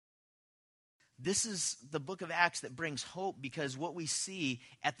this is the book of Acts that brings hope, because what we see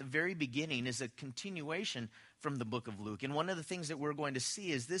at the very beginning is a continuation from the book of Luke. And one of the things that we're going to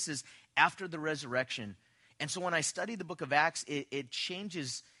see is this is after the resurrection. And so when I study the book of Acts, it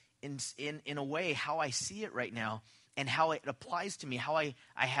changes in a way how I see it right now and how it applies to me, how I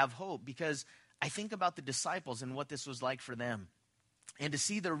have hope, because I think about the disciples and what this was like for them. And to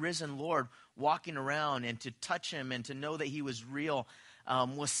see the risen Lord walking around and to touch him and to know that he was real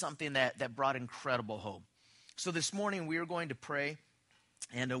was something that brought incredible hope. So this morning we are going to pray,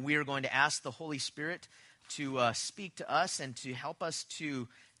 and we are going to ask the Holy Spirit to speak to us and to help us to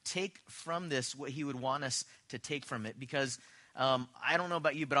take from this what he would want us to take from it. Because I don't know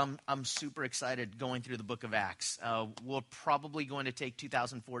about you, but I'm super excited going through the book of Acts. We're probably going to take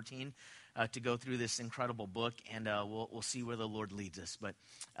 2014 to go through this incredible book, and we'll see where the Lord leads us. But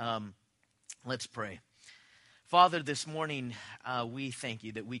let's pray. Father, this morning we thank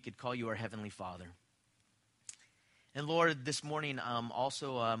you that we could call you our Heavenly Father. And Lord, this morning I'm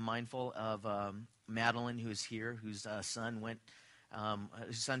also mindful of Madeline, who is here, whose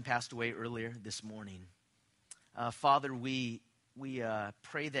son passed away earlier this morning. Father, we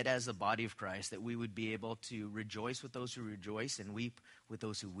pray that as a body of Christ, that we would be able to rejoice with those who rejoice and weep with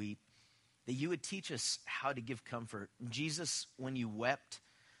those who weep. That you would teach us how to give comfort. Jesus, when you wept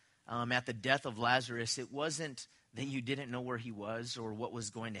at the death of Lazarus, it wasn't that you didn't know where he was or what was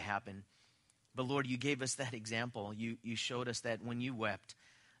going to happen. But Lord, you gave us that example. You showed us that when you wept,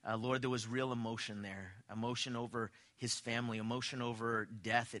 Lord, there was real emotion there. Emotion over his family, emotion over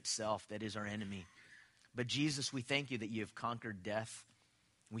death itself, that is our enemy. But Jesus, we thank you that you have conquered death.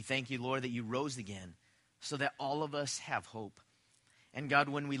 We thank you, Lord, that you rose again so that all of us have hope. And God,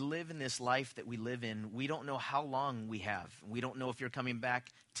 when we live in this life that we live in, we don't know how long we have. We don't know if you're coming back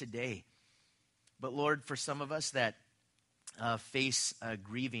today. But Lord, for some of us that face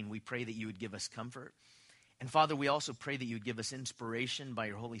grieving, we pray that you would give us comfort. And Father, we also pray that you would give us inspiration by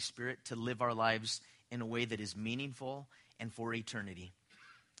your Holy Spirit to live our lives in a way that is meaningful and for eternity.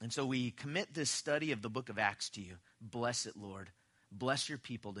 And so we commit this study of the book of Acts to you. Bless it, Lord. Bless your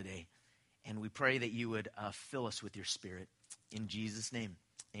people today. And we pray that you would fill us with your Spirit. In Jesus' name,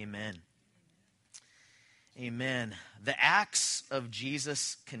 amen. Amen. The acts of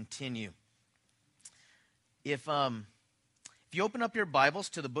Jesus continue. If you open up your Bibles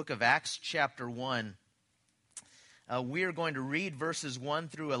to the book of Acts chapter 1, we are going to read verses 1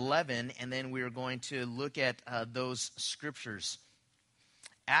 through 11, and then we are going to look at those scriptures.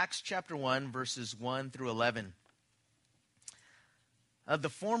 Acts chapter 1, verses 1 through 11. The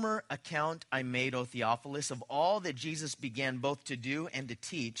former account I made, O Theophilus, of all that Jesus began both to do and to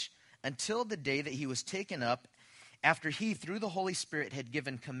teach, until the day that he was taken up, after he, through the Holy Spirit, had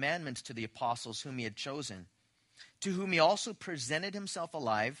given commandments to the apostles whom he had chosen, to whom he also presented himself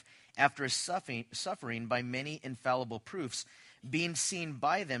alive, after his suffering by many infallible proofs, being seen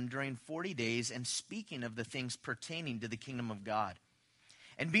by them during 40 days, and speaking of the things pertaining to the kingdom of God.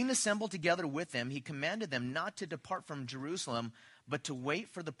 And being assembled together with them, he commanded them not to depart from Jerusalem, but to wait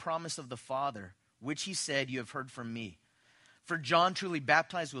for the promise of the Father, which he said, you have heard from me. For John truly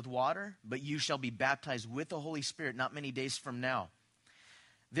baptized with water, but you shall be baptized with the Holy Spirit not many days from now.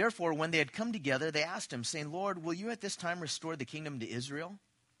 Therefore, when they had come together, they asked him, saying, Lord, will you at this time restore the kingdom to Israel?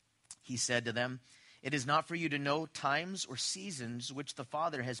 He said to them, it is not for you to know times or seasons which the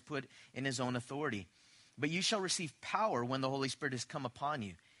Father has put in his own authority. But you shall receive power when the Holy Spirit has come upon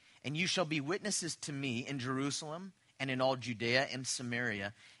you. And you shall be witnesses to me in Jerusalem and in all Judea and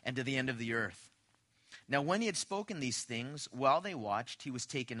Samaria and to the end of the earth. Now when he had spoken these things, while they watched, he was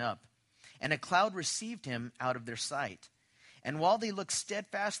taken up. And a cloud received him out of their sight. And while they looked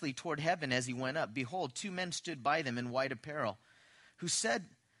steadfastly toward heaven as he went up, behold, 2 men stood by them in white apparel, who said,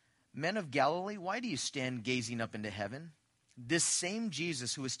 Men of Galilee, why do you stand gazing up into heaven? This same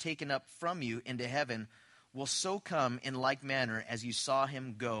Jesus who was taken up from you into heaven will so come in like manner as you saw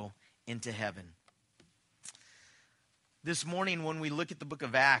him go into heaven. This morning when we look at the book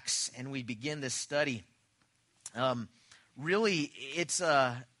of Acts and we begin this study, really it's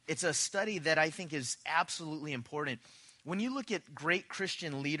a study that I think is absolutely important. When you look at great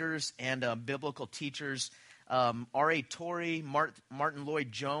Christian leaders and biblical teachers, R.A. Torrey, Martin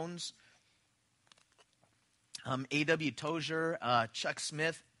Lloyd-Jones, A.W. Tozer, Chuck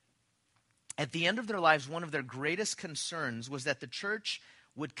Smith, at the end of their lives, one of their greatest concerns was that the church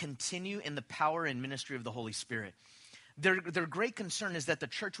would continue in the power and ministry of the Holy Spirit. Their great concern is that the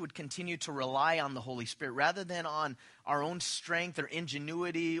church would continue to rely on the Holy Spirit rather than on our own strength or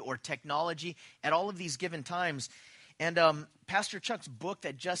ingenuity or technology at all of these given times. And Pastor Chuck's book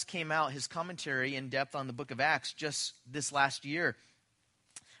that just came out, his commentary in depth on the book of Acts just this last year,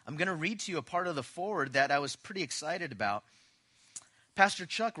 I'm going to read to you a part of the foreword that I was pretty excited about. Pastor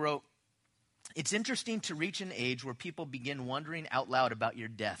Chuck wrote, "It's interesting to reach an age where people begin wondering out loud about your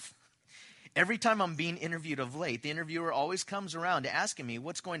death. Every time I'm being interviewed of late, the interviewer always comes around to asking me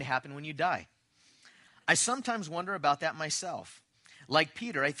what's going to happen when you die. I sometimes wonder about that myself. Like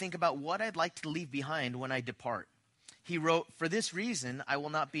Peter, I think about what I'd like to leave behind when I depart. He wrote, "For this reason, I will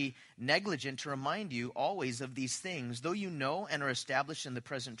not be negligent to remind you always of these things, though you know and are established in the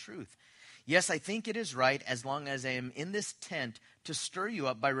present truth. Yes, I think it is right, as long as I am in this tent, to stir you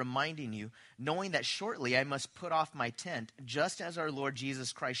up by reminding you, knowing that shortly I must put off my tent, just as our Lord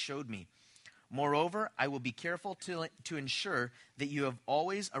Jesus Christ showed me. Moreover, I will be careful to ensure that you have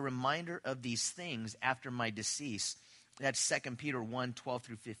always a reminder of these things after my decease." That's 2 Peter 1, 12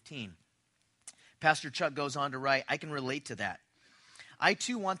 through 15. Pastor Chuck goes on to write, "I can relate to that. I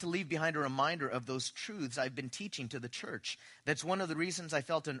too want to leave behind a reminder of those truths I've been teaching to the church. That's one of the reasons I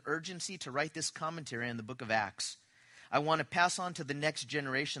felt an urgency to write this commentary on the book of Acts. I want to pass on to the next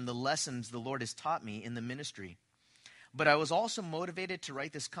generation the lessons the Lord has taught me in the ministry. But I was also motivated to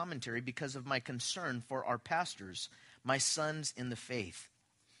write this commentary because of my concern for our pastors, my sons in the faith."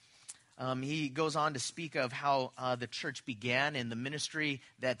 He goes on to speak of how the church began and the ministry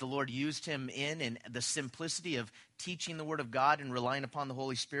that the Lord used him in and the simplicity of teaching the Word of God and relying upon the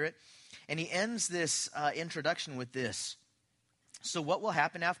Holy Spirit. And he ends this introduction with this: "So what will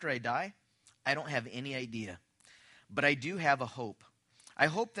happen after I die? I don't have any idea. But I do have a hope. I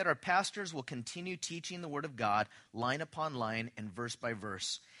hope that our pastors will continue teaching the Word of God line upon line and verse by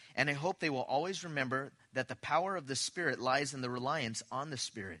verse. And I hope they will always remember that the power of the Spirit lies in the reliance on the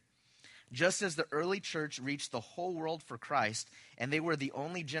Spirit. Just as the early church reached the whole world for Christ, and they were the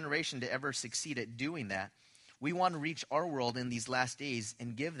only generation to ever succeed at doing that, we want to reach our world in these last days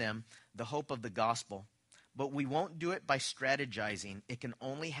and give them the hope of the gospel. But we won't do it by strategizing. It can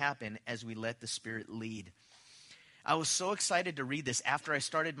only happen as we let the Spirit lead." I was so excited to read this after I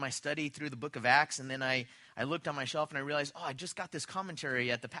started my study through the book of Acts, and then I looked on my shelf and I realized, I just got this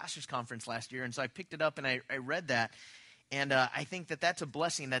commentary at the pastor's conference last year, and so I picked it up and I read that. And I think that that's a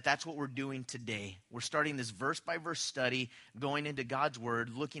blessing, that's what we're doing today. We're starting this verse-by-verse study, going into God's Word,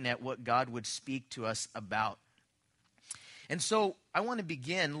 looking at what God would speak to us about. And so I want to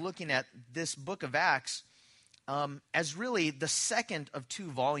begin looking at this book of Acts as really the second of two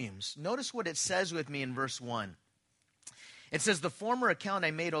volumes. Notice what it says with me in verse 1. It says, "The former account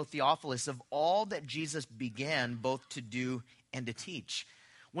I made, O Theophilus, of all that Jesus began both to do and to teach."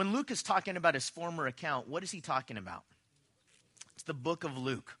 When Luke is talking about his former account, what is he talking about? It's the book of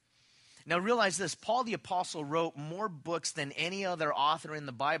Luke. Now realize this, Paul the Apostle wrote more books than any other author in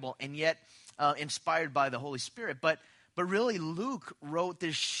the Bible, and yet inspired by the Holy Spirit. But really Luke wrote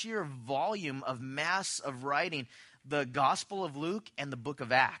this sheer volume of mass of writing, the Gospel of Luke and the book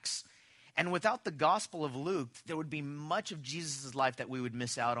of Acts. And without the Gospel of Luke, there would be much of Jesus' life that we would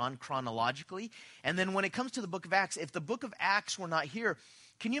miss out on chronologically. And then when it comes to the book of Acts, if the book of Acts were not here,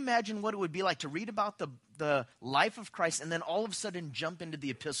 can you imagine what it would be like to read about the life of Christ and then all of a sudden jump into the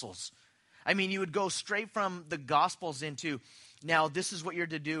epistles? I mean, you would go straight from the Gospels into, now this is what you're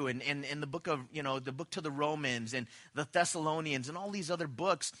to do, and the book of, the book to the Romans and the Thessalonians and all these other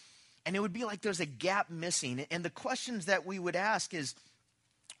books. And it would be like there's a gap missing. And the questions that we would ask is,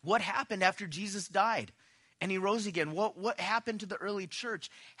 what happened after Jesus died and he rose again? What happened to the early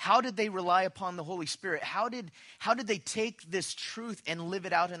church? How did they rely upon the Holy Spirit? How did they take this truth and live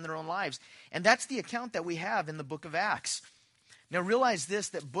it out in their own lives? And that's the account that we have in the book of Acts. Now realize this,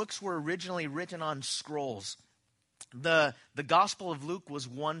 that books were originally written on scrolls. The Gospel of Luke was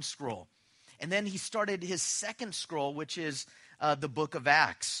one scroll. And then he started his second scroll, which is the book of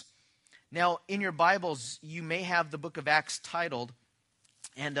Acts. Now in your Bibles, you may have the book of Acts titled,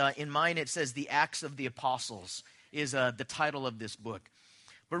 and in mine it says The Acts of the Apostles is the title of this book.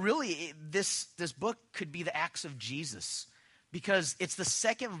 But really, this book could be the Acts of Jesus, because it's the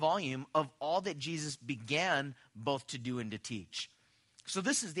second volume of all that Jesus began both to do and to teach. So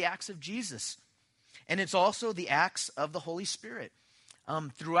this is the Acts of Jesus. And it's also the Acts of the Holy Spirit.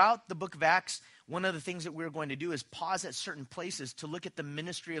 Throughout the book of Acts, one of the things that we're going to do is pause at certain places to look at the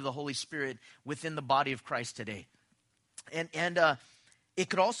ministry of the Holy Spirit within the body of Christ today. And it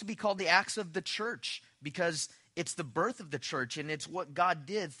could also be called the Acts of the Church, because it's the birth of the church, and it's what God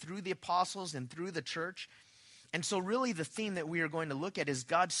did through the apostles and through the church. And so really the theme that we are going to look at is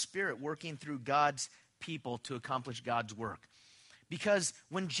God's Spirit working through God's people to accomplish God's work. Because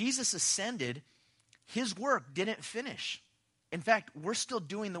when Jesus ascended, his work didn't finish. In fact, we're still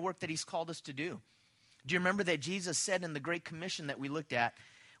doing the work that he's called us to do. Do you remember that Jesus said in the Great Commission that we looked at,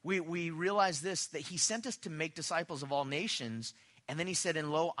 we realize this, that he sent us to make disciples of all nations And then he said,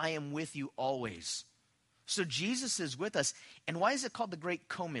 and lo, I am with you always. So Jesus is with us. And why is it called the Great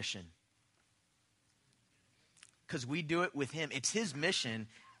Commission? Because we do it with him. It's his mission.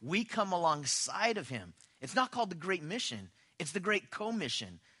 We come alongside of him. It's not called the Great Mission. It's the Great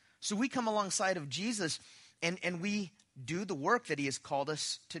Commission. So we come alongside of Jesus, and we do the work that he has called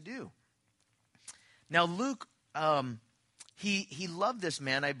us to do. Now, Luke, he loved this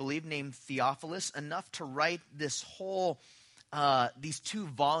man, I believe, named Theophilus, enough to write this whole, these 2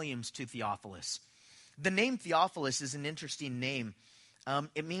 volumes to Theophilus. The name Theophilus is an interesting name.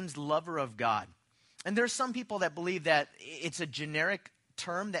 It means lover of God. And there's some people that believe that it's a generic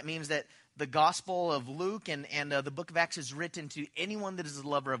term that means that the Gospel of Luke and the book of Acts is written to anyone that is a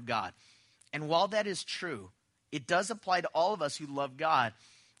lover of God. And while that is true, it does apply to all of us who love God.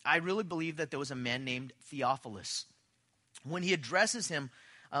 I really believe that there was a man named Theophilus. When he addresses him,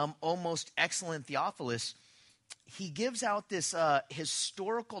 O most excellent Theophilus, he gives out this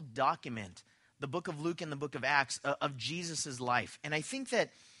historical document, the book of Luke and the book of Acts, of Jesus' life. And I think that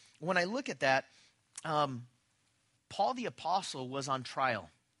when I look at that, Paul the Apostle was on trial,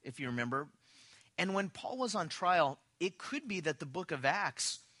 if you remember. And when Paul was on trial, it could be that the book of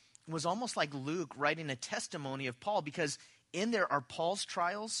Acts was almost like Luke writing a testimony of Paul, because in there are Paul's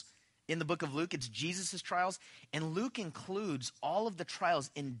trials. In the book of Luke, it's Jesus' trials. And Luke includes all of the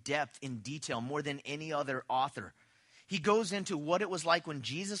trials in depth, in detail, more than any other author. He goes into what it was like when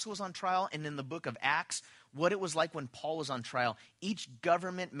Jesus was on trial, and in the book of Acts, what it was like when Paul was on trial. Each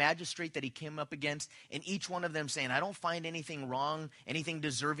government magistrate that he came up against, and each one of them saying, I don't find anything wrong, anything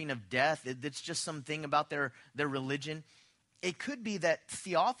deserving of death. It's just something about their religion. It could be that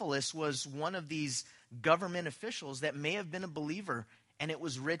Theophilus was one of these government officials that may have been a believer, and it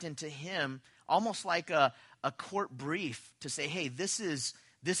was written to him almost like a court brief to say, hey, this is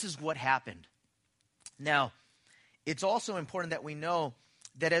what happened. Now, it's also important that we know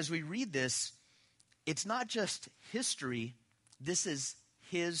that as we read this, it's not just history, this is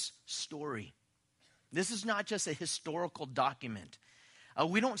his story. This is not just a historical document.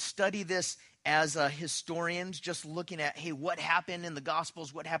 We don't study this as historians, just looking at, hey, what happened in the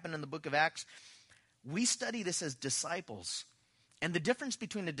Gospels, what happened in the book of Acts. We study this as disciples. And the difference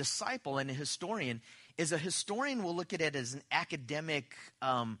between a disciple and a historian is a historian will look at it as an academic,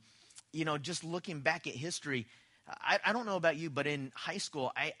 just looking back at history. I don't know about you, but in high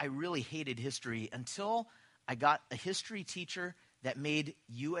school, I really hated history until I got a history teacher that made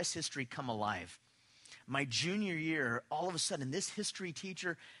U.S. history come alive. My junior year, all of a sudden, this history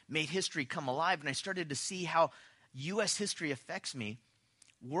teacher made history come alive, and I started to see how U.S. history affects me.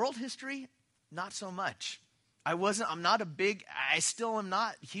 World history, not so much. I still am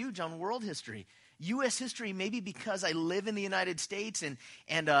not huge on world history. U.S. history, maybe because I live in the United States and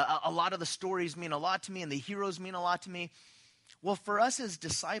a lot of the stories mean a lot to me and the heroes mean a lot to me. Well, for us as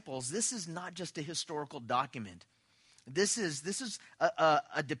disciples, this is not just a historical document. This is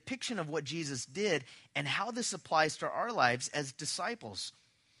a depiction of what Jesus did and how this applies to our lives as disciples.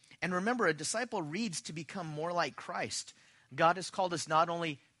 And remember, a disciple reads to become more like Christ. God has called us not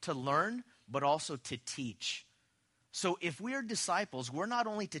only to learn, but also to teach. So if we are disciples, we're not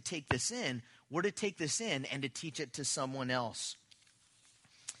only to take this in, we're to take this in and to teach it to someone else.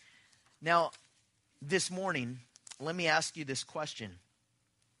 Now, this morning, let me ask you this question.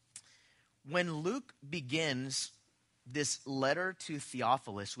 When Luke begins this letter to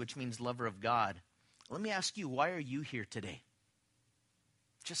Theophilus, which means lover of God, let me ask you, why are you here today?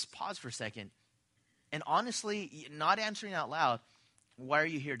 Just pause for a second. And honestly, not answering out loud, why are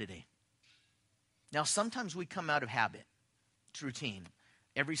you here today? Now, sometimes we come out of habit. It's routine.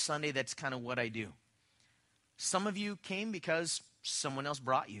 Every Sunday, that's kind of what I do. Some of you came because someone else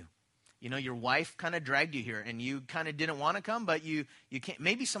brought you. You know, your wife kind of dragged you here, and you kind of didn't want to come, but you came.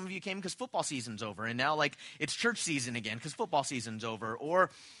 Maybe some of you came because football season's over, and now, it's church season again because football season's over.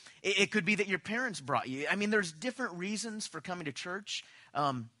 Or it could be that your parents brought you. I mean, there's different reasons for coming to church.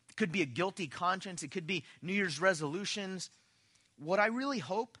 It could be a guilty conscience. It could be New Year's resolutions. What I really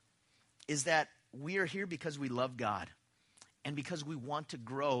hope is that we are here because we love God and because we want to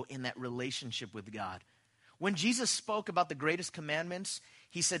grow in that relationship with God. When Jesus spoke about the greatest commandments,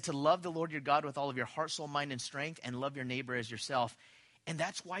 he said to love the Lord your God with all of your heart, soul, mind, and strength, and love your neighbor as yourself. And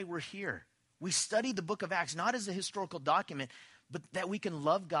that's why we're here. We study the book of Acts not as a historical document, but that we can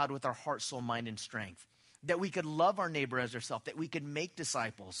love God with our heart, soul, mind, and strength. That we could love our neighbor as ourselves, that we could make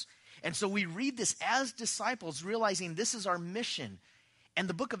disciples. And so we read this as disciples, realizing this is our mission. And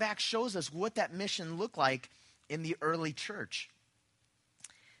the book of Acts shows us what that mission looked like in the early church.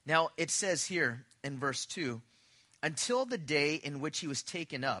 Now, it says here in verse 2, until the day in which he was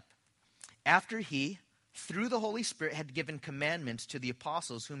taken up, after he, through the Holy Spirit, had given commandments to the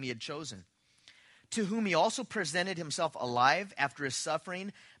apostles whom he had chosen, to whom he also presented himself alive after his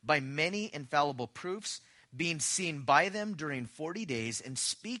suffering by many infallible proofs, being seen by them during 40 days, and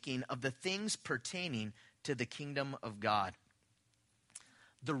speaking of the things pertaining to the kingdom of God.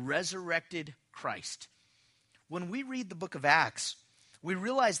 The resurrected Christ. When we read the book of Acts, we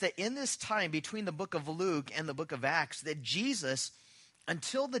realize that in this time between the book of Luke and the book of Acts, that Jesus,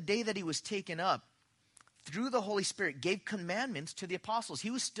 until the day that he was taken up, through the Holy Spirit, gave commandments to the apostles.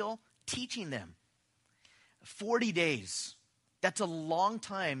 He was still teaching them. 40 days. That's a long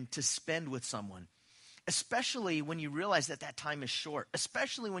time to spend with someone, especially when you realize that that time is short,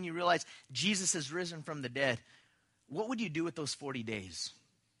 especially when you realize Jesus has risen from the dead. What would you do with those 40 days?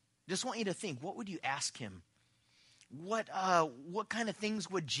 Just want you to think, what would you ask him? What kind of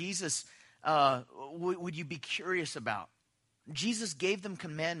things would Jesus, would you be curious about? Jesus gave them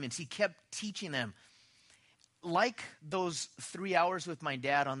commandments. He kept teaching them. Like those 3 hours with my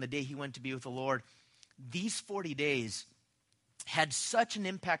dad on the day he went to be with the Lord, these 40 days had such an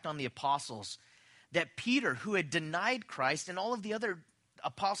impact on the apostles that Peter, who had denied Christ, and all of the other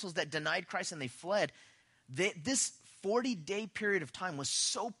apostles that denied Christ and they fled, this 40-day period of time was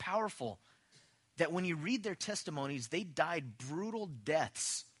so powerful that when you read their testimonies, they died brutal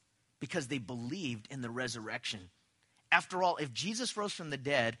deaths because they believed in the resurrection. After all, if Jesus rose from the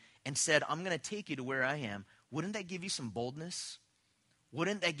dead and said, I'm going to take you to where I am, wouldn't that give you some boldness?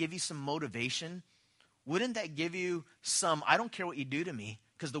 Wouldn't that give you some motivation? Wouldn't that give you some, I don't care what you do to me,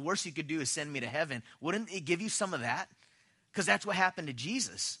 because the worst you could do is send me to heaven. Wouldn't it give you some of that? Because that's what happened to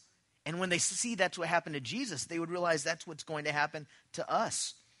Jesus. And when they see that's what happened to Jesus, they would realize that's what's going to happen to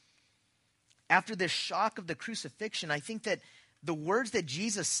us. After this shock of the crucifixion, I think that the words that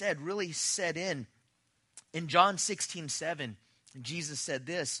Jesus said really set in. In John 16:7, Jesus said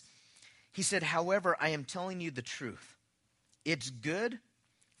this. He said, however, I am telling you the truth. It's good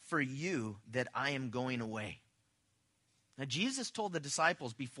for you that I am going away. Now, Jesus told the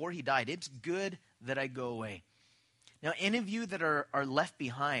disciples before he died, it's good that I go away. Now, any of you that are left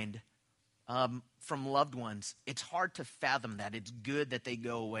behind from loved ones, it's hard to fathom that. It's good that they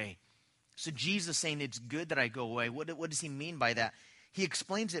go away. So Jesus saying it's good that I go away. What does he mean by that? He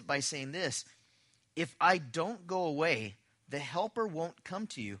explains it by saying this. If I don't go away, the helper won't come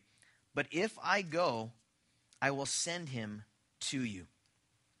to you. But if I go, I will send him to you.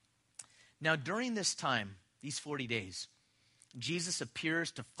 Now, during this time, these 40 days, Jesus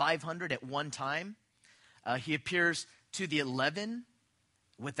appears to 500 at one time. He appears to the 11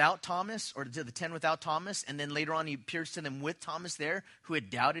 without Thomas, or to the 10 without Thomas, and then later on he appears to them with Thomas there, who had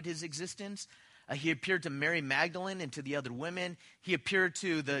doubted his existence. He appeared to Mary Magdalene and to the other women. He appeared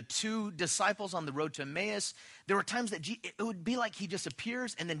to the 2 disciples on the road to Emmaus. There were times that it would be like he just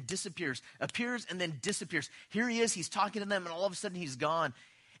appears and then disappears, appears and then disappears. Here he is, he's talking to them, and all of a sudden he's gone.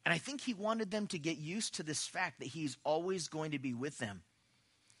 And I think he wanted them to get used to this fact that he's always going to be with them.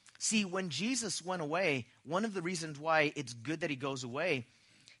 See, when Jesus went away, one of the reasons why it's good that he goes away,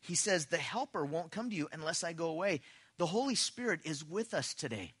 he says, the helper won't come to you unless I go away. The Holy Spirit is with us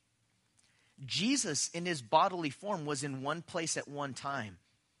today. Jesus, in his bodily form, was in one place at one time.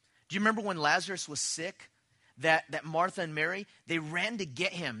 Do you remember when Lazarus was sick? That Martha and Mary, they ran to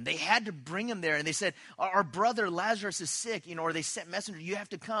get him. They had to bring him there. And they said, our brother Lazarus is sick, or they sent messenger, you have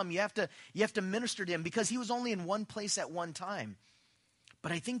to come. You have to minister to him, because he was only in one place at one time.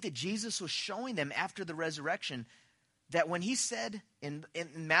 But I think that Jesus was showing them after the resurrection that when he said in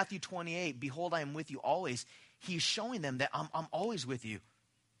Matthew 28, behold, I am with you always, he's showing them that I'm always with you.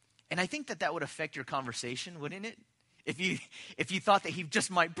 And I think that would affect your conversation, wouldn't it? If you thought that he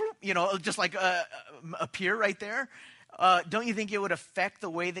just might, just like appear right there, don't you think it would affect the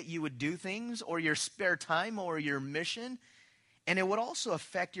way that you would do things, or your spare time, or your mission? And it would also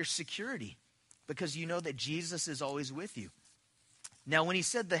affect your security, because you know that Jesus is always with you. Now, when he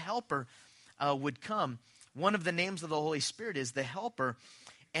said the helper would come, one of the names of the Holy Spirit is the helper.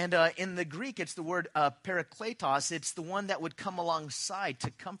 And in the Greek, it's the word parakletos. It's the one that would come alongside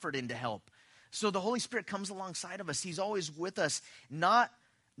to comfort and to help. So the Holy Spirit comes alongside of us. He's always with us, not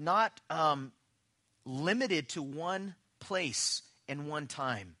limited to one place and one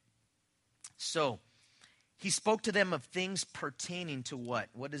time. So he spoke to them of things pertaining to what?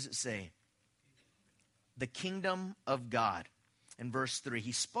 What does it say? The kingdom of God. In verse 3,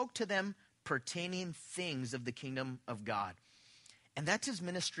 he spoke to them pertaining things of the kingdom of God. And that's his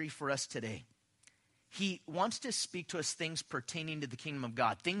ministry for us today. He wants to speak to us things pertaining to the kingdom of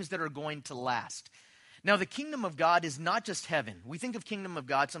God, things that are going to last. Now, the kingdom of God is not just heaven. We think of kingdom of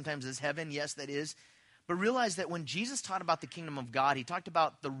God sometimes as heaven. Yes, that is. But realize that when Jesus taught about the kingdom of God, he talked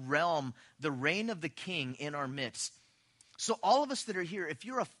about the realm, the reign of the king in our midst. So all of us that are here, if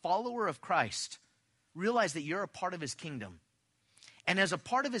you're a follower of Christ, realize that you're a part of his kingdom. And as a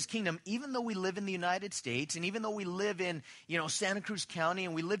part of his kingdom, even though we live in the United States, and even though we live in, Santa Cruz County,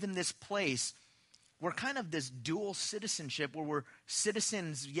 and we live in this place, we're kind of this dual citizenship where we're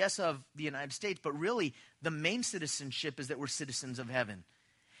citizens, yes, of the United States, but really the main citizenship is that we're citizens of heaven.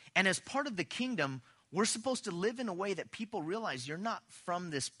 And as part of the kingdom, we're supposed to live in a way that people realize you're not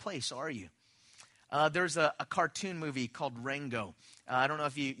from this place, are you? There's a cartoon movie called Rango. I don't know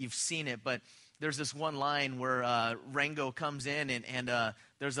if you've seen it, but there's this one line where Rango comes in and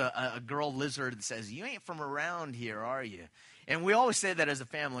there's a girl lizard that says, "You ain't from around here, are you?" And we always say that as a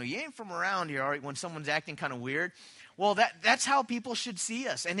family. You ain't from around here, are you? When someone's acting kind of weird. Well, that's how people should see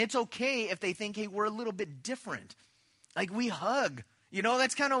us. And it's okay if they think, hey, we're a little bit different. Like we hug.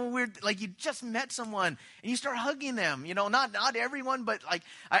 That's kind of weird. Like you just met someone and you start hugging them. Not everyone, but like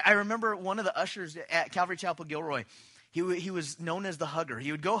I remember one of the ushers at Calvary Chapel Gilroy. He was known as the hugger.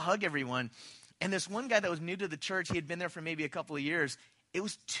 He would go hug everyone. And this one guy that was new to the church, he had been there for maybe a couple of years. It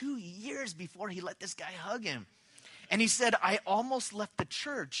was 2 years before he let this guy hug him. And he said, I almost left the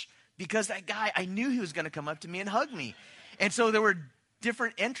church because that guy, I knew he was going to come up to me and hug me. And so there were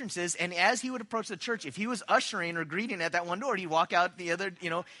different entrances, and as he would approach the church, if he was ushering or greeting at that one door, he'd walk out the other,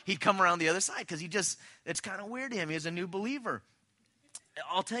 he'd come around the other side because it's kind of weird to him. He was a new believer.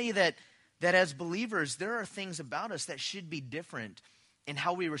 I'll tell you that as believers, there are things about us that should be different in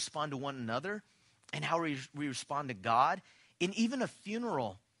how we respond to one another and how we respond to God. In even a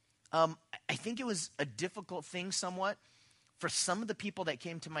funeral, I think it was a difficult thing somewhat for some of the people that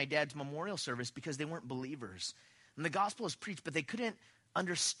came to my dad's memorial service because they weren't believers. And the gospel was preached, but they couldn't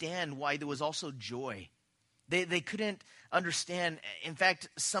understand why there was also joy. They couldn't understand. In fact,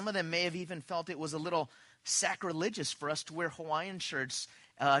 some of them may have even felt it was a little sacrilegious for us to wear Hawaiian shirts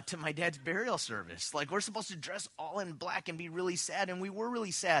to my dad's burial service. Like we're supposed to dress all in black and be really sad, and we were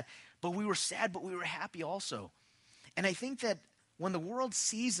really sad. But we were sad, but we were happy also. And I think that when the world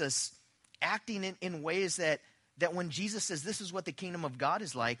sees us acting in ways that when Jesus says this is what the kingdom of God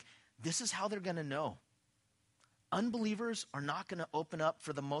is like, this is how they're going to know. Unbelievers are not going to open up,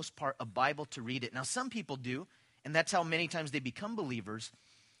 for the most part, a Bible to read it. Now, some people do, and that's how many times they become believers.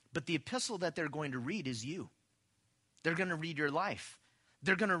 But the epistle that they're going to read is you. They're going to read your life.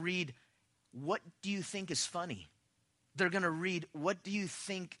 They're going to read, what do you think is funny? They're going to read, what do you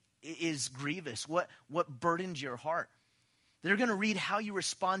think is grievous? What burdens your heart? They're going to read how you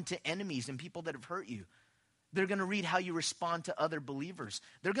respond to enemies and people that have hurt you. They're going to read how you respond to other believers.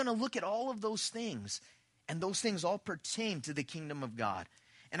 They're going to look at all of those things. And those things all pertain to the kingdom of God.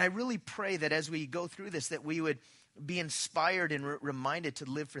 And I really pray that as we go through this, that we would be inspired and reminded to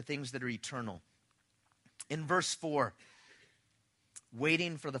live for things that are eternal. In verse 4,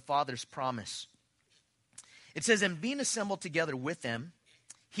 waiting for the Father's promise. It says, and being assembled together with them,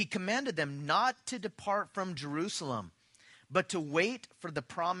 he commanded them not to depart from Jerusalem, but to wait for the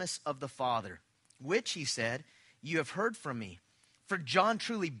promise of the Father, which, he said, you have heard from me. For John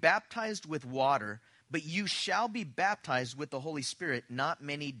truly baptized with water, but you shall be baptized with the Holy Spirit not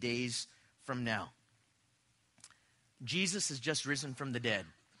many days from now. Jesus has just risen from the dead.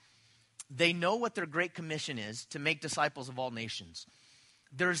 They know what their great commission is, to make disciples of all nations.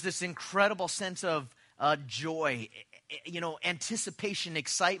 There's this incredible sense of joy, anticipation,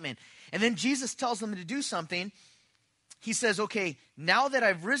 excitement. And then Jesus tells them to do something. He says, okay, now that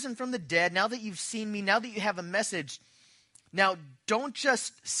I've risen from the dead, now that you've seen me, now that you have a message, now don't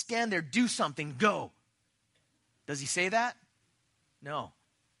just stand there, do something, go. Does he say that? No.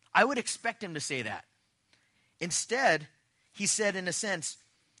 I would expect him to say that. Instead, he said, in a sense,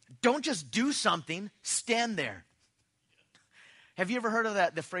 don't just do something, stand there. Have you ever heard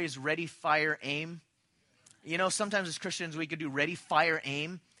of the phrase ready, fire, aim? Sometimes as Christians we could do ready, fire,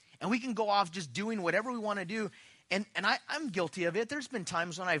 aim, and we can go off just doing whatever we want to do. And I'm guilty of it. There's been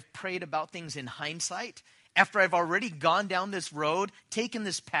times when I've prayed about things in hindsight, after I've already gone down this road, taken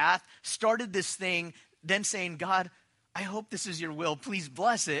this path, started this thing, then saying, God, I hope this is your will. Please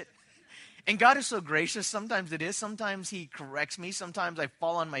bless it. And God is so gracious. Sometimes it is. Sometimes he corrects me. Sometimes I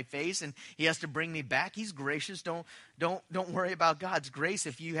fall on my face and he has to bring me back. He's gracious. Don't worry about God's grace.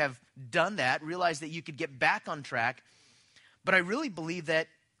 If you have done that, realize that you could get back on track. But I really believe that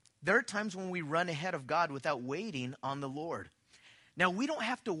there are times when we run ahead of God without waiting on the Lord. Now, we don't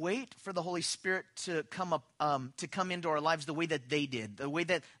have to wait for the Holy Spirit to come into our lives the way that they did, the way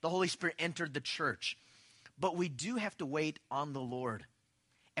that the Holy Spirit entered the church. But we do have to wait on the Lord.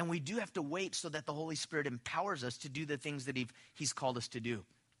 And we do have to wait so that the Holy Spirit empowers us to do the things that he's called us to do.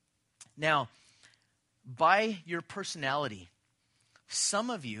 Now, by your personality, some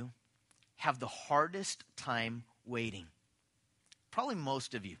of you have the hardest time waiting. Probably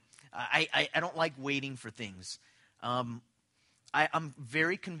most of you. I don't like waiting for things. I'm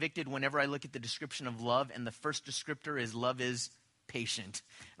very convicted whenever I look at the description of love, and the first descriptor is love is patient.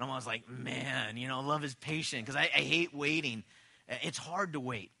 And I'm always like, man, love is patient, because I hate waiting. It's hard to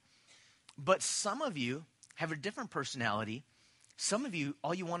wait. But some of you have a different personality. Some of you,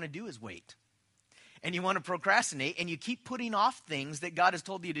 all you want to do is wait. And you want to procrastinate, and you keep putting off things that God has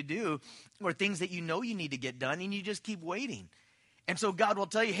told you to do, or things that you know you need to get done, and you just keep waiting. And so God will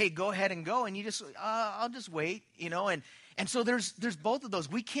tell you, hey, go ahead and go, and you just, I'll just wait, And so there's both of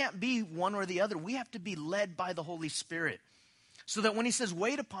those. We can't be one or the other. We have to be led by the Holy Spirit. So that when he says,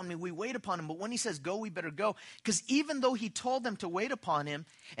 wait upon me, we wait upon him. But when he says, go, we better go. Because even though he told them to wait upon him,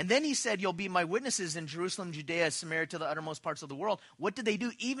 and then he said, you'll be my witnesses in Jerusalem, Judea, Samaria, to the uttermost parts of the world. What did they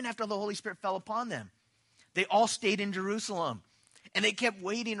do even after the Holy Spirit fell upon them? They all stayed in Jerusalem. And they kept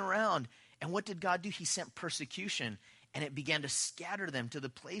waiting around. And what did God do? He sent persecution. And it began to scatter them to the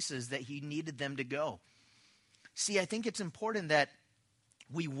places that he needed them to go. See, I think it's important that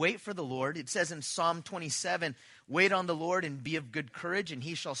we wait for the Lord. It says in Psalm 27, wait on the Lord and be of good courage, and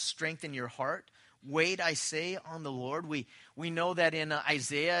he shall strengthen your heart. Wait, I say, on the Lord. We know that in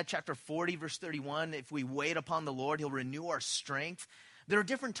Isaiah chapter 40, verse 31, if we wait upon the Lord, he'll renew our strength. There are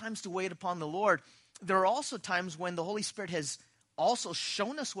different times to wait upon the Lord. There are also times when the Holy Spirit has also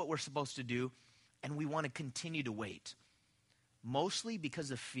shown us what we're supposed to do, and we want to continue to wait. Mostly because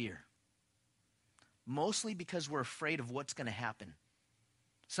of fear. Mostly because we're afraid of what's going to happen.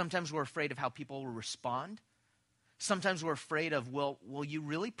 Sometimes we're afraid of how people will respond. Sometimes we're afraid of, will you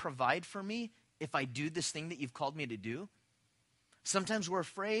really provide for me if I do this thing that you've called me to do? Sometimes we're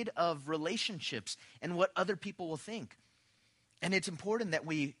afraid of relationships and what other people will think. And it's important that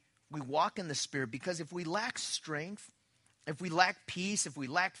we walk in the Spirit, because if we lack strength, if we lack peace, if we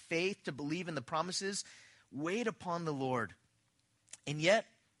lack faith to believe in the promises, wait upon the Lord. And yet,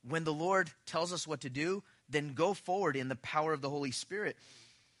 when the Lord tells us what to do, then go forward in the power of the Holy Spirit.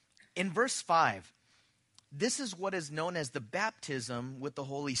 In verse 5, this is what is known as the baptism with the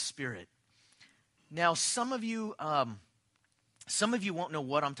Holy Spirit. Now, some of you won't know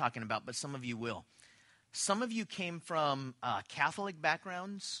what I'm talking about, but some of you will. Some of you came from Catholic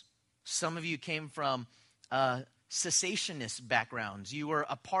backgrounds. Some of you came from cessationist backgrounds. You were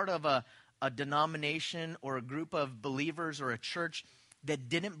a part of a denomination or a group of believers or a church that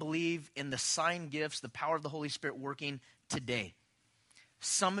didn't believe in the sign gifts, the power of the Holy Spirit working today.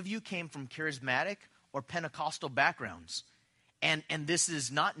 Some of you came from charismatic or Pentecostal backgrounds, and this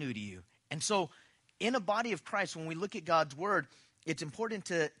is not new to you. And so in a body of Christ, when we look at God's word, it's important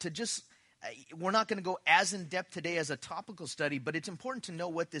to just, we're not going to go as in depth today as a topical study, but it's important to know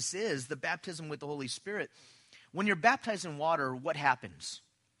what this is, the baptism with the Holy Spirit. When you're baptized in water, what happens?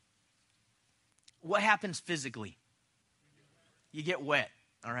 What happens physically? You get wet,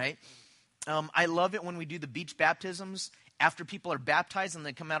 all right? I love it when we do the beach baptisms. After people are baptized and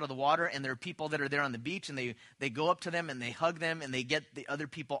they come out of the water, and there are people that are there on the beach, and they go up to them and they hug them, and they get the other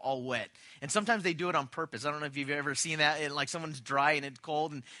people all wet. And sometimes they do it on purpose. I don't know if you've ever seen that. Like someone's dry and it's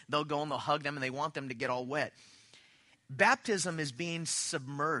cold, and they'll go and they'll hug them, and they want them to get all wet. Baptism is being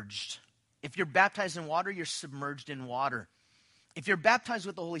submerged. If you're baptized in water, you're submerged in water. If you're baptized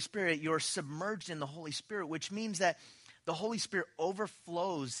with the Holy Spirit, you're submerged in the Holy Spirit, which means that the Holy Spirit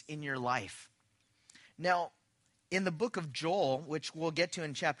overflows in your life. Now, in the book of Joel, which we'll get to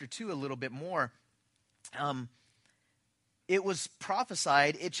in chapter 2 a little bit more, it was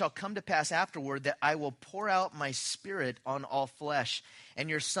prophesied, it shall come to pass afterward that I will pour out my spirit on all flesh, and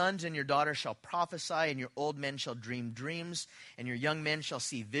your sons and your daughters shall prophesy, and your old men shall dream dreams, and your young men shall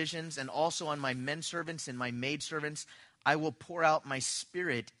see visions, and also on my men servants and my maid servants I will pour out my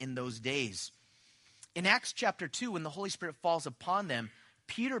spirit in those days. In Acts chapter 2, when the Holy Spirit falls upon them,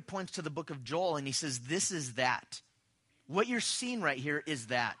 Peter points to the book of Joel and he says, this is that. What you're seeing right here is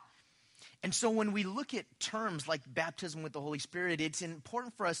that. And so when we look at terms like baptism with the Holy Spirit, it's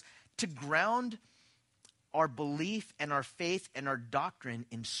important for us to ground our belief and our faith and our doctrine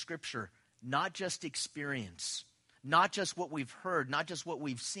in Scripture, not just experience, not just what we've heard, not just what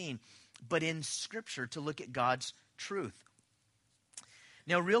we've seen, but in Scripture to look at God's truth.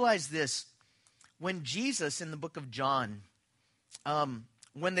 Now realize this. When Jesus in the book of John,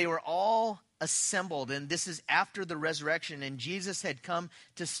 when they were all assembled, and this is after the resurrection, and Jesus had come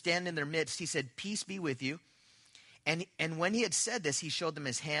to stand in their midst, he said, peace be with you. And when he had said this, he showed them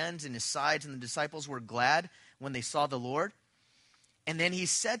his hands and his sides, and the disciples were glad when they saw the Lord. And then he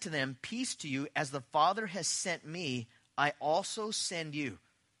said to them, peace to you, as the Father has sent me, I also send you.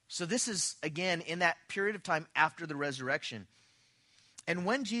 So this is, again, in that period of time after the resurrection. And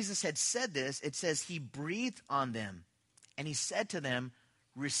when Jesus had said this, it says he breathed on them. And he said to them,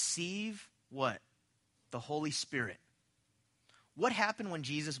 receive what? The Holy Spirit. What happened when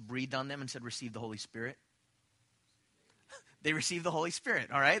Jesus breathed on them and said, receive the Holy Spirit? They received the Holy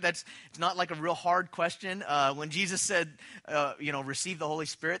Spirit, all right? It's not like a real hard question. When Jesus said, receive the Holy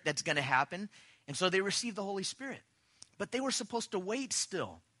Spirit, that's going to happen. And so they received the Holy Spirit. But they were supposed to wait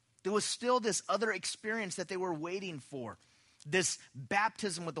still. There was still this other experience that they were waiting for. This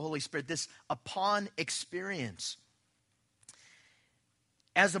baptism with the Holy Spirit, this upon experience.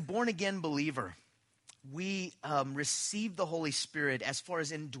 As a born-again believer, we receive the Holy Spirit as far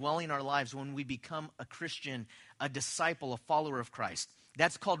as indwelling our lives when we become a Christian, a disciple, a follower of Christ.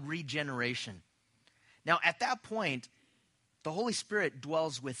 That's called regeneration. Now, at that point, the Holy Spirit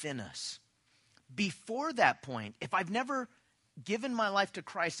dwells within us. Before that point, if I've never given my life to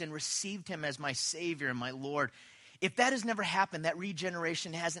Christ and received him as my Savior and my Lord, if that has never happened, that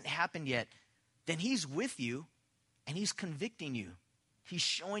regeneration hasn't happened yet, then he's with you and he's convicting you. He's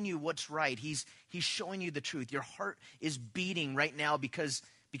showing you what's right. He's showing you the truth. Your heart is beating right now because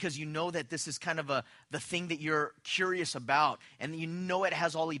you know that this is kind of the thing that you're curious about, and you know it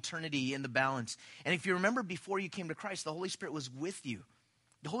has all eternity in the balance. And if you remember, before you came to Christ, the Holy Spirit was with you.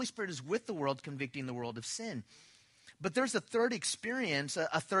 The Holy Spirit is with the world, convicting the world of sin. But there's a third experience,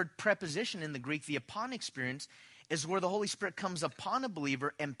 a third preposition in the Greek, the upon experience, is where the Holy Spirit comes upon a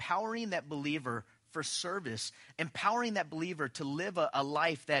believer, empowering that believer for service, empowering that believer to live a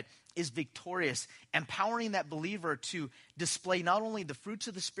life that is victorious, empowering that believer to display not only the fruits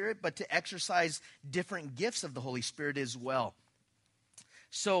of the Spirit, but to exercise different gifts of the Holy Spirit as well.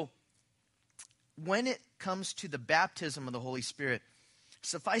 So when it comes to the baptism of the Holy Spirit,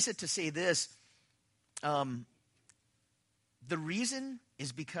 suffice it to say this, the reason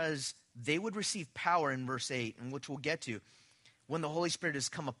is because they would receive power in verse 8, and which we'll get to, when the Holy Spirit has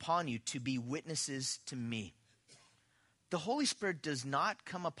come upon you to be witnesses to me. The Holy Spirit does not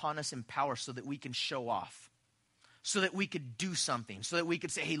come upon us in power so that we can show off, so that we could do something, so that we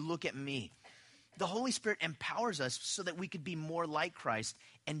could say, hey, look at me. The Holy Spirit empowers us so that we could be more like Christ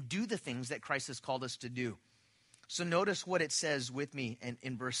and do the things that Christ has called us to do. So notice what it says with me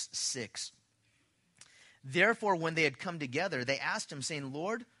in verse 6. Therefore, when they had come together, they asked him, saying,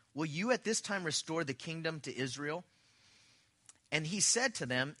 Lord, will you at this time restore the kingdom to Israel? And he said to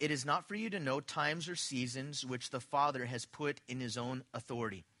them, it is not for you to know times or seasons which the Father has put in his own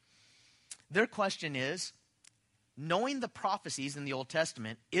authority. Their question is, knowing the prophecies in the Old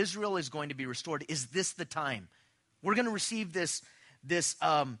Testament, Israel is going to be restored. Is this the time? We're going to receive this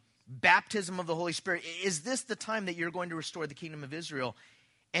baptism of the Holy Spirit. Is this the time that you're going to restore the kingdom of Israel?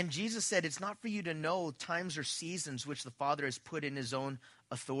 And Jesus said, it's not for you to know times or seasons which the Father has put in his own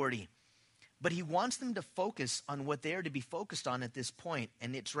authority. But he wants them to focus on what they are to be focused on at this point.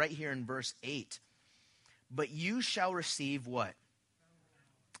 And it's right here in verse 8. But you shall receive what?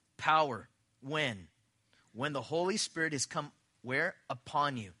 Power. When? When the Holy Spirit has come, where?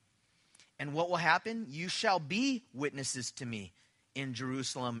 Upon you. And what will happen? You shall be witnesses to me in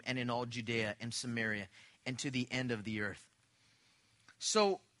Jerusalem and in all Judea and Samaria and to the end of the earth.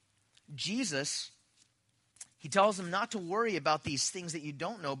 So Jesus, he tells them not to worry about these things that you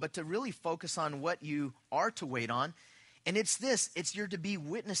don't know, but to really focus on what you are to wait on. And it's this, it's you're to be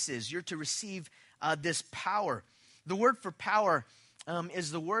witnesses. You're to receive this power. The word for power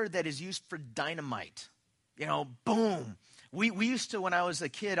is the word that is used for dynamite. You know, boom. We used to, when I was a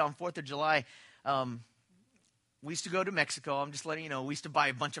kid on 4th of July, we used to go to Mexico. I'm just letting you know. We used to buy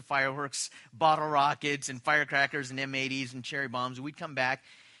a bunch of fireworks, bottle rockets, and firecrackers, and M80s, and cherry bombs. We'd come back.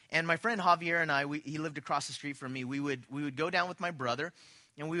 And my friend Javier and I, he lived across the street from me. We would go down with my brother,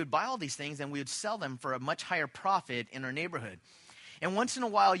 and we would buy all these things, and we would sell them for a much higher profit in our neighborhood. And once in a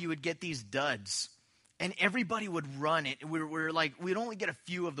while, you would get these duds, and everybody would run it. We're like, we'd only get a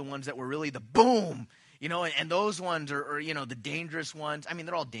few of the ones that were really the boom, you know, and those ones are, you know, the dangerous ones. I mean,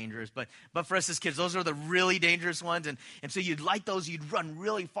 they're all dangerous, but for us as kids, those are the really dangerous ones. And so you'd like those, you'd run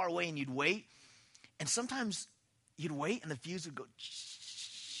really far away, and you'd wait. And sometimes you'd wait, and the fuse would go,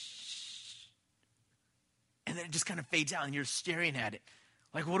 and then it just kind of fades out, and you're staring at it.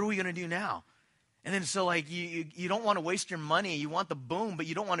 Like, what are we going to do now? And then so, like, you don't want to waste your money. You want the boom, but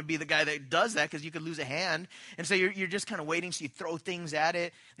you don't want to be the guy that does that because you could lose a hand. And so you're just kind of waiting, so you throw things at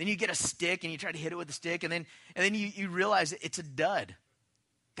it. Then you get a stick, and you try to hit it with the stick, and then you realize it's a dud.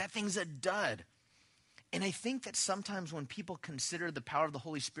 That thing's a dud. And I think that sometimes when people consider the power of the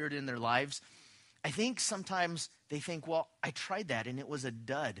Holy Spirit in their lives, I think sometimes they think, well, I tried that, and it was a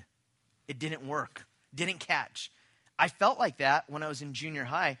dud. It didn't work. Didn't catch. I felt like that when I was in junior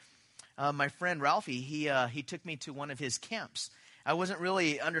high. My friend Ralphie, he took me to one of his camps. I wasn't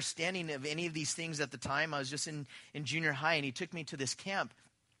really understanding of any of these things at the time. I was just in junior high, and he took me to this camp.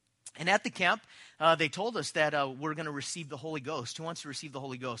 And at the camp, they told us that we're going to receive the Holy Ghost. Who wants to receive the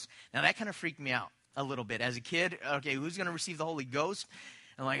Holy Ghost? Now, that kind of freaked me out a little bit. As a kid, okay, who's going to receive the Holy Ghost?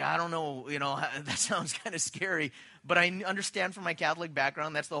 I'm like, I don't know, that sounds kind of scary. But I understand from my Catholic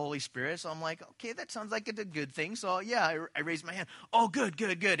background, that's the Holy Spirit. So I'm like, okay, that sounds like it's a good thing. So, yeah, I raised my hand. Oh, good.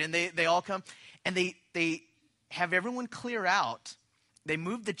 And they all come. And they have everyone clear out. They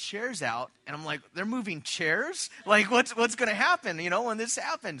move the chairs out. And I'm like, they're moving chairs? Like, what's going to happen, when this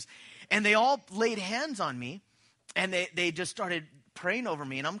happens? And they all laid hands on me. And they just started praying over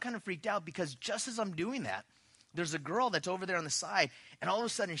me. And I'm kind of freaked out because just as I'm doing that, there's a girl that's over there on the side, and all of a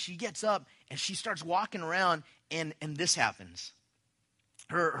sudden she gets up and she starts walking around, and this happens.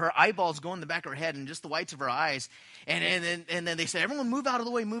 Her eyeballs go in the back of her head and just the whites of her eyes. And then they say, everyone move out of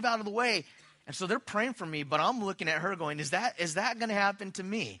the way. And so they're praying for me, but I'm looking at her going, is that going to happen to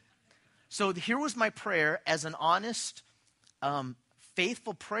me? So here was my prayer as an honest,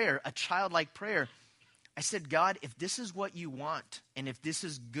 faithful prayer, a childlike prayer. I said, God, if this is what you want, and if this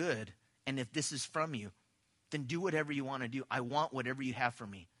is good, and if this is from you, then do whatever you want to do. I want whatever you have for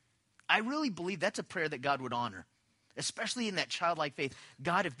me. I really believe that's a prayer that God would honor, especially in that childlike faith.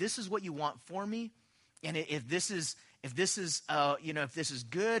 God, if this is what you want for me, and if this is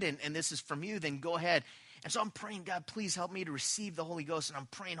good and this is from you, then go ahead. And so I'm praying, God, please help me to receive the Holy Ghost. And I'm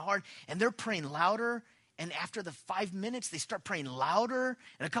praying hard, and they're praying louder. And after the 5 minutes, they start praying louder,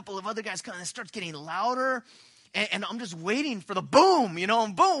 and a couple of other guys come and it starts getting louder. And I'm just waiting for the boom,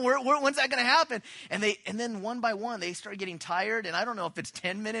 and boom, when's that going to happen? And then one by one, they start getting tired. And I don't know if it's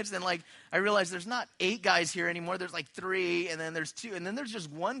 10 minutes. Then I realize there's not 8 guys here anymore. There's 3, and then there's 2, and then there's just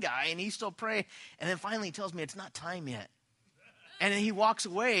one guy, and he's still praying. And then finally he tells me it's not time yet. And then he walks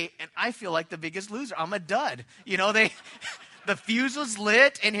away, and I feel like the biggest loser. I'm a dud. The fuse was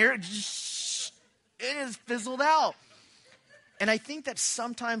lit, and here it is fizzled out. And I think that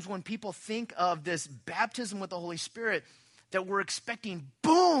sometimes when people think of this baptism with the Holy Spirit, that we're expecting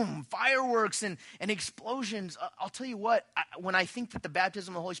boom, fireworks and explosions. I'll tell you what, when I think that the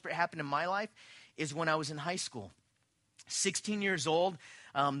baptism of the Holy Spirit happened in my life is when I was in high school. 16 years old,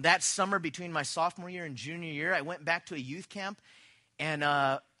 that summer between my sophomore year and junior year, I went back to a youth camp, and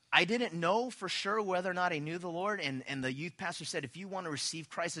I didn't know for sure whether or not I knew the Lord, and the youth pastor said, if you want to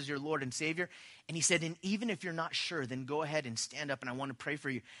receive Christ as your Lord and Savior, and he said, and even if you're not sure, then go ahead and stand up, and I want to pray for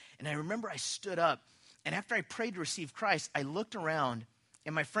you. And I remember I stood up, and after I prayed to receive Christ, I looked around,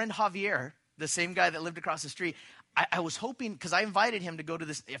 and my friend Javier, the same guy that lived across the street, I was hoping, because I invited him to go to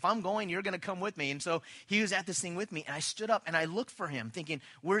this, if I'm going, you're going to come with me. And so he was at this thing with me, and I stood up, and I looked for him, thinking,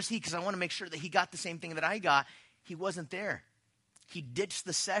 where's he? Because I want to make sure that he got the same thing that I got. He wasn't there. He ditched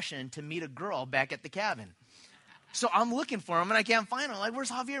the session to meet a girl back at the cabin. So I'm looking for him, and I can't find him. I'm like,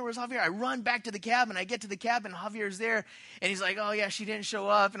 where's Javier? I run back to the cabin. I get to the cabin. Javier's there, and he's like, oh, yeah, she didn't show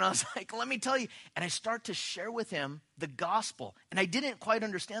up. And I was like, let me tell you. And I start to share with him the gospel. And I didn't quite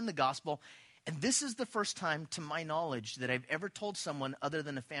understand the gospel. And this is the first time, to my knowledge, that I've ever told someone other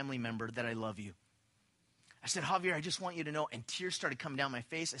than a family member that I love you. I said, Javier, I just want you to know, and tears started coming down my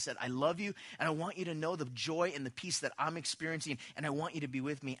face. I said, I love you, and I want you to know the joy and the peace that I'm experiencing, and I want you to be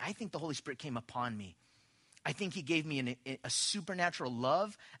with me. I think the Holy Spirit came upon me. I think he gave me a supernatural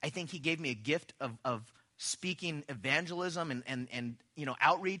love. I think he gave me a gift of speaking evangelism and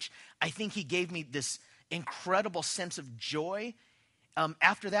outreach. I think he gave me this incredible sense of joy.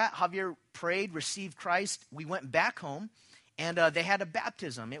 After that, Javier prayed, received Christ. We went back home. And they had a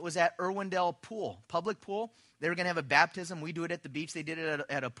baptism. It was at Irwindale Pool, public pool. They were going to have a baptism. We do it at the beach. They did it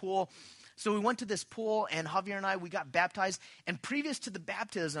at a pool. So we went to this pool, and Javier and I, we got baptized. And previous to the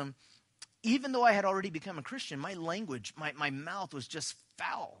baptism, even though I had already become a Christian, my language, my mouth was just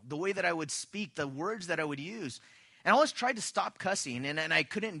foul. The way that I would speak, the words that I would use. And I always tried to stop cussing, and I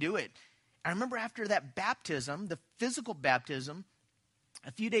couldn't do it. I remember after that baptism, the physical baptism,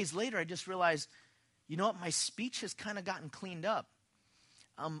 a few days later, I just realized, you know what, my speech has kind of gotten cleaned up.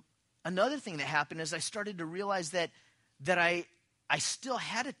 Another thing that happened is I started to realize that I still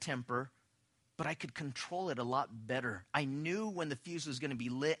had a temper, but I could control it a lot better. I knew when the fuse was going to be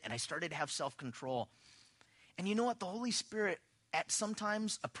lit, and I started to have self-control. And you know what, the Holy Spirit, at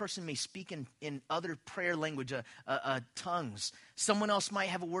sometimes a person may speak in other prayer language, tongues. Someone else might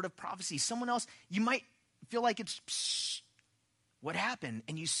have a word of prophecy. Someone else, you might feel like it's psst. What happened?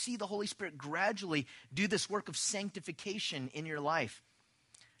 And you see the Holy Spirit gradually do this work of sanctification in your life.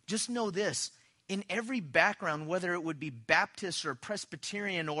 Just know this, in every background, whether it would be Baptist or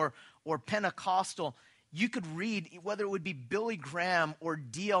Presbyterian or Pentecostal, You could read, whether it would be Billy Graham or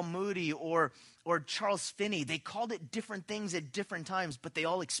D.L. Moody or Charles Finney, they called it different things at different times, but they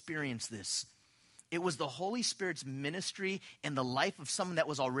all experienced this. It was the Holy Spirit's ministry in the life of someone that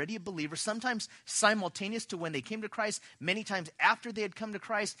was already a believer, sometimes simultaneous to when they came to Christ, many times after they had come to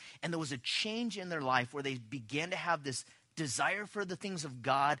Christ, and there was a change in their life where they began to have this desire for the things of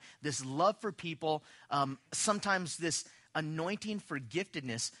God, this love for people, sometimes this anointing for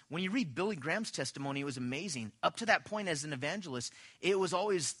giftedness. When you read Billy Graham's testimony, it was amazing. Up to that point as an evangelist, it was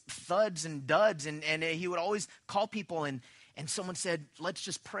always thuds and duds, and he would always call people, and someone said, let's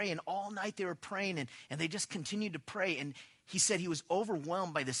just pray. And all night they were praying, and they just continued to pray. And he said he was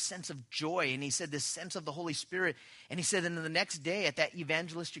overwhelmed by this sense of joy. And he said this sense of the Holy Spirit. And he said, and then the next day at that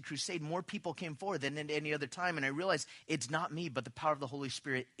evangelistic crusade, more people came forward than at any other time. And I realized it's not me, but the power of the Holy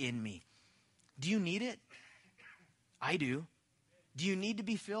Spirit in me. Do you need it? I do. Do you need to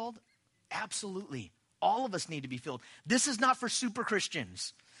be filled? Absolutely. All of us need to be filled. This is not for super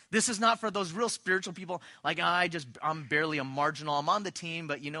Christians. This is not for those real spiritual people like, I'm barely a marginal. I'm on the team,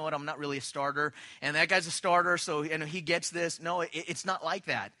 but you know what? I'm not really a starter. And that guy's a starter, so he gets this. No, it's not like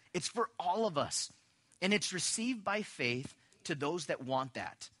that. It's for all of us. And it's received by faith to those that want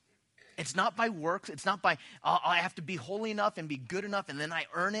that. It's not by works. It's not by, I have to be holy enough and be good enough and then I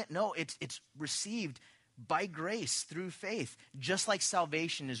earn it. No, it's received by grace through faith, just like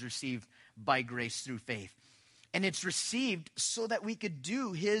salvation is received by grace through faith. And it's received so that we could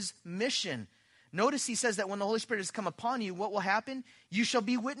do his mission. Notice he says that when the Holy Spirit has come upon you, what will happen? You shall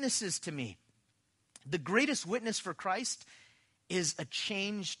be witnesses to me. The greatest witness for Christ is a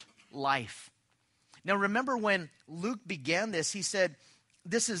changed life. Now remember when Luke began this, he said,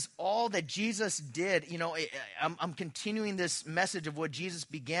 this is all that Jesus did. I'm continuing this message of what Jesus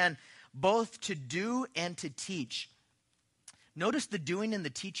began both to do and to teach. Notice the doing and the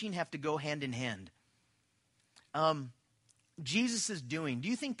teaching have to go hand in hand. Jesus is doing. Do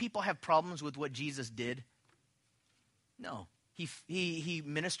you think people have problems with what Jesus did? No. He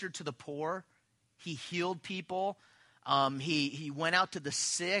ministered to the poor. He healed people. He went out to the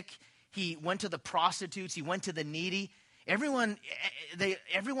sick. He went to the prostitutes. He went to the needy. Everyone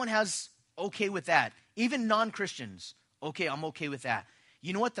has okay with that. Even non-Christians. Okay, I'm okay with that.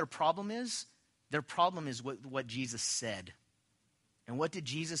 You know what their problem is? Their problem is what Jesus said. And what did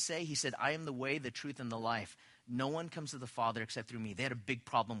Jesus say? He said, I am the way, the truth, and the life. No one comes to the Father except through me. They had a big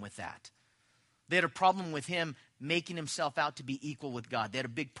problem with that. They had a problem with him making himself out to be equal with God. They had a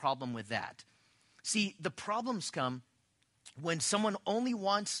big problem with that. See, the problems come when someone only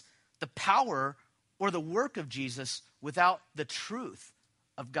wants the power or the work of Jesus without the truth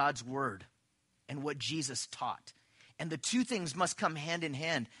of God's word and what Jesus taught. And the two things must come hand in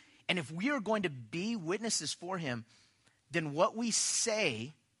hand. And if we are going to be witnesses for him, then what we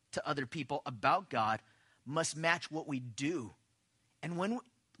say to other people about God must match what we do. And when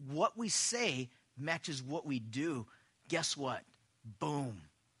what we say matches what we do, guess what? Boom.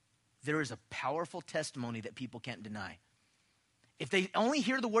 There is a powerful testimony that people can't deny. If they only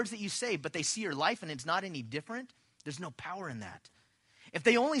hear the words that you say, but they see your life and it's not any different, there's no power in that. If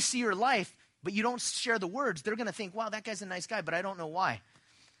they only see your life, but you don't share the words, they're going to think, wow, that guy's a nice guy, but I don't know why.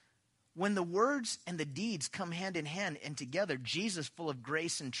 When the words and the deeds come hand in hand and together, Jesus full of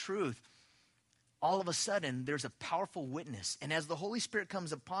grace and truth, all of a sudden, there's a powerful witness. And as the Holy Spirit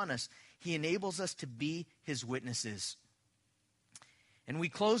comes upon us, he enables us to be his witnesses. And we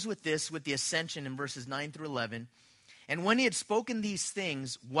close with this, with the ascension in verses 9 through 11. And when he had spoken these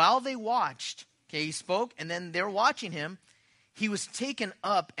things, while they watched, okay, he spoke, and then they're watching him, he was taken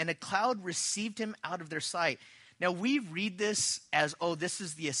up, and a cloud received him out of their sight. Now, we read this as, oh, this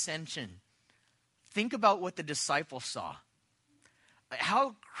is the ascension. Think about what the disciples saw.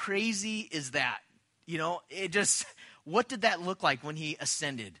 How crazy is that? What did that look like when he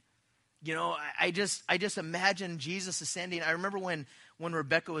ascended? I just imagine Jesus ascending. I remember when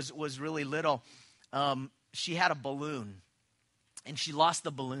Rebecca was really little, she had a balloon, and she lost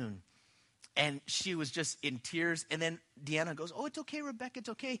the balloon. And she was just in tears. And then Deanna goes, oh, it's okay, Rebecca, it's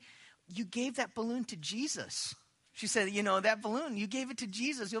okay. You gave that balloon to Jesus. She said, that balloon, you gave it to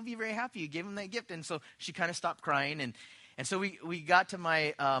Jesus. He'll be very happy. You gave him that gift. And so she kind of stopped crying. And so we got to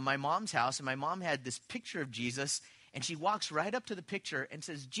my mom's house, and my mom had this picture of Jesus, and she walks right up to the picture and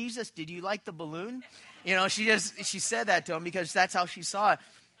says, Jesus, did you like the balloon? She said that to him because that's how she saw it.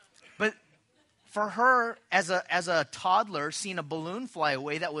 But for her, as a toddler, seeing a balloon fly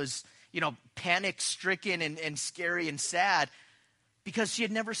away, that was, panic-stricken and scary and sad because she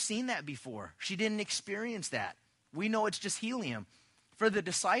had never seen that before. She didn't experience that. We know it's just helium. For the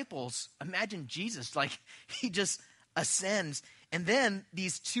disciples, imagine Jesus, like he just ascends. And then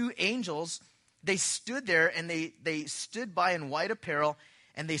these two angels They stood there, and they stood by in white apparel,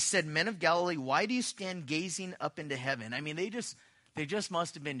 and they said, "Men of Galilee, why do you stand gazing up into heaven?" I mean, they just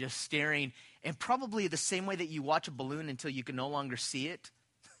must have been just staring, and probably the same way that you watch a balloon until you can no longer see it.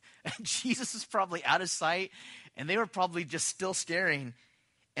 And Jesus is probably out of sight, and they were probably just still staring.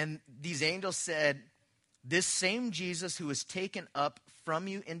 And these angels said, "This same Jesus who was taken up from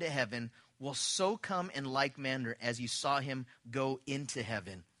you into heaven will so come in like manner as you saw him go into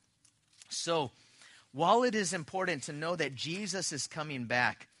heaven." So, while it is important to know that Jesus is coming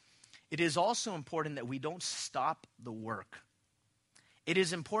back, it is also important that we don't stop the work. It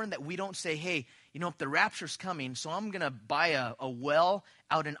is important that we don't say, "Hey, if the rapture's coming, so I'm going to buy a well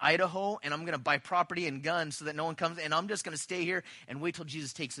out in Idaho, and I'm going to buy property and guns so that no one comes, and I'm just going to stay here and wait till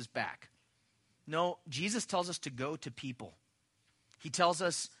Jesus takes us back." No, Jesus tells us to go to people. He tells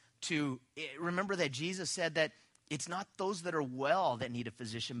us to remember that Jesus said that it's not those that are well that need a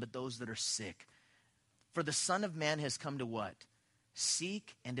physician, but those that are sick. For the Son of Man has come to what?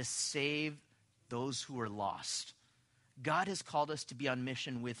 Seek and to save those who are lost. God has called us to be on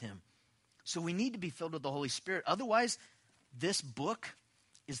mission with him. So we need to be filled with the Holy Spirit. Otherwise, this book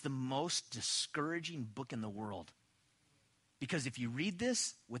is the most discouraging book in the world. Because if you read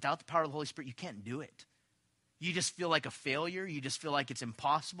this without the power of the Holy Spirit, you can't do it. You just feel like a failure. You just feel like it's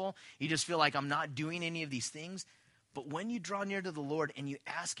impossible. You just feel like I'm not doing any of these things. But when you draw near to the Lord and you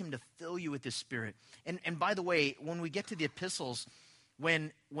ask him to fill you with his Spirit. And by the way, when we get to the epistles,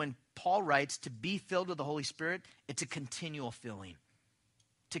 when Paul writes to be filled with the Holy Spirit, it's a continual filling.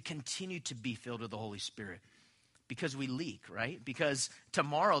 To continue to be filled with the Holy Spirit. Because we leak, right? Because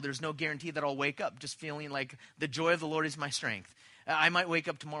tomorrow there's no guarantee that I'll wake up just feeling like the joy of the Lord is my strength. I might wake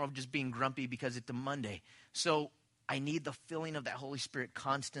up tomorrow just being grumpy because it's a Monday. So I need the filling of that Holy Spirit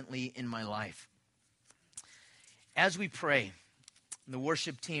constantly in my life. As we pray, the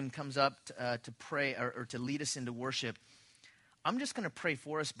worship team comes up to pray or to lead us into worship. I'm just going to pray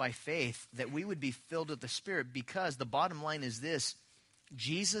for us by faith that we would be filled with the Spirit, because the bottom line is this: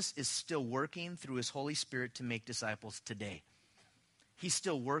 Jesus is still working through his Holy Spirit to make disciples today. He's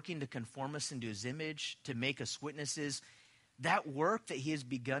still working to conform us into his image, to make us witnesses. That work that he has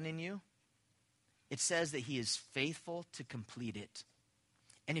begun in you, it says that he is faithful to complete it.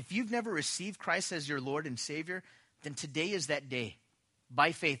 And if you've never received Christ as your Lord and Savior, then today is that day.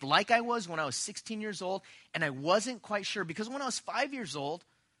 By faith, like I was when I was 16 years old, and I wasn't quite sure, because when I was 5 years old,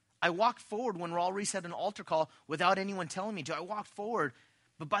 I walked forward when Raul Reese had an altar call without anyone telling me to. I walked forward,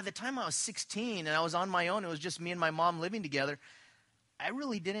 but by the time I was 16 and I was on my own, it was just me and my mom living together, I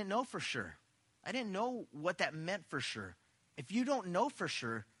really didn't know for sure. I didn't know what that meant for sure. If you don't know for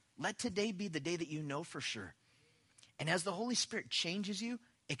sure, let today be the day that you know for sure. And as the Holy Spirit changes you,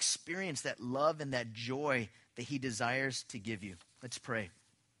 experience that love and that joy that he desires to give you. Let's pray.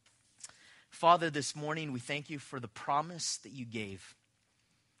 Father, this morning we thank you for the promise that you gave.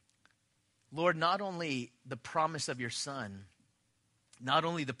 Lord, not only the promise of your Son, not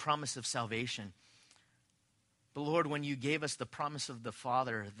only the promise of salvation, but Lord, when you gave us the promise of the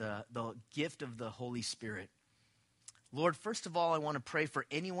Father, the gift of the Holy Spirit. Lord, first of all, I want to pray for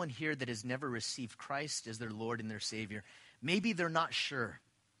anyone here that has never received Christ as their Lord and their Savior. Maybe they're not sure.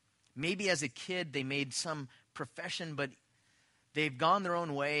 Maybe as a kid they made some profession, but they've gone their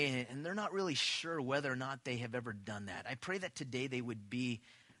own way and they're not really sure whether or not they have ever done that. I pray that today they would be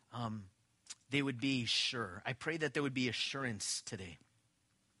sure. I pray that there would be assurance today.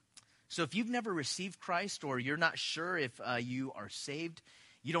 So if you've never received Christ, or you're not sure if you are saved,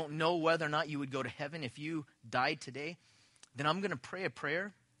 you don't know whether or not you would go to heaven if you died today, then I'm going to pray a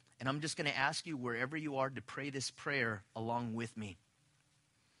prayer, and I'm just going to ask you wherever you are to pray this prayer along with me.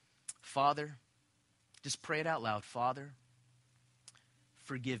 Father, just pray it out loud. Father,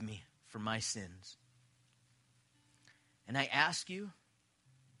 forgive me for my sins. And I ask you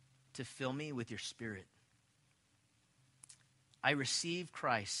to fill me with your Spirit. I receive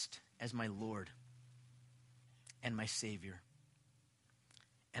Christ as my Lord and my Savior.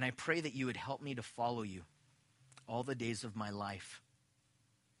 And I pray that you would help me to follow you all the days of my life.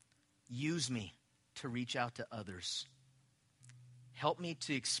 Use me to reach out to others. Help me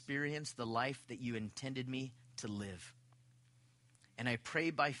to experience the life that you intended me to live. And I pray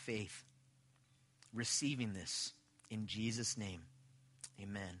by faith, receiving this in Jesus' name.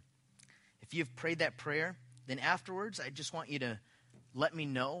 Amen. If you've prayed that prayer, then afterwards, I just want you to let me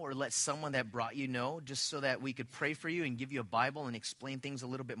know, or let someone that brought you know, just so that we could pray for you and give you a Bible and explain things a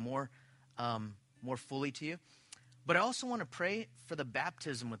little bit more fully to you. But I also want to pray for the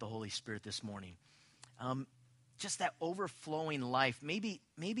baptism with the Holy Spirit this morning. Just that overflowing life.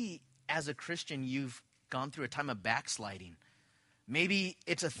 Maybe as a Christian, you've gone through a time of backsliding. Maybe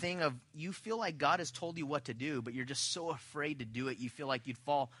it's a thing of you feel like God has told you what to do, but you're just so afraid to do it. You feel like you'd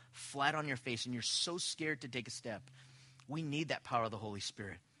fall flat on your face, and you're so scared to take a step. We need that power of the Holy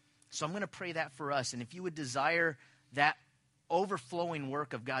Spirit. So I'm going to pray that for us. And if you would desire that overflowing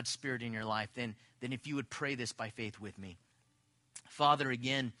work of God's Spirit in your life, then if you would pray this by faith with me. Father,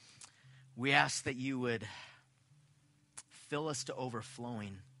 again, we ask that you would fill us to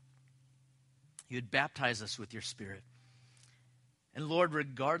overflowing. You would baptize us with your Spirit. And Lord,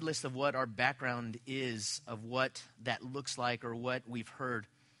 regardless of what our background is, of what that looks like or what we've heard,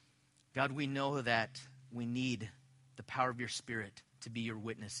 God, we know that we need the power of your Spirit to be your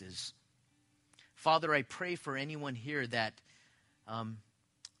witnesses. Father, I pray for anyone here that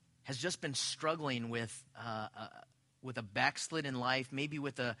has just been struggling with a backslid in life, maybe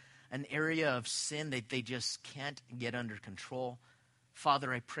with an area of sin that they just can't get under control.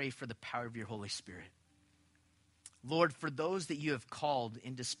 Father, I pray for the power of your Holy Spirit. Lord, for those that you have called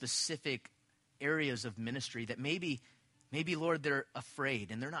into specific areas of ministry that maybe, Lord, they're afraid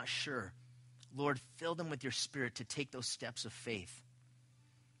and they're not sure. Lord, fill them with your Spirit to take those steps of faith.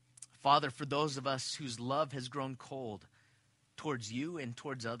 Father, for those of us whose love has grown cold towards you and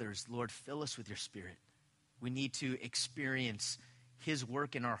towards others, Lord, fill us with your Spirit. We need to experience his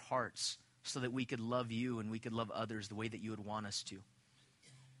work in our hearts so that we could love you and we could love others the way that you would want us to.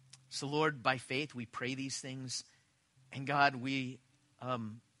 So, Lord, by faith, we pray these things. And God, we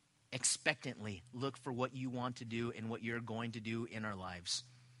expectantly look for what you want to do and what you're going to do in our lives.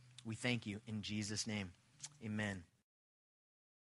 We thank you in Jesus' name. Amen.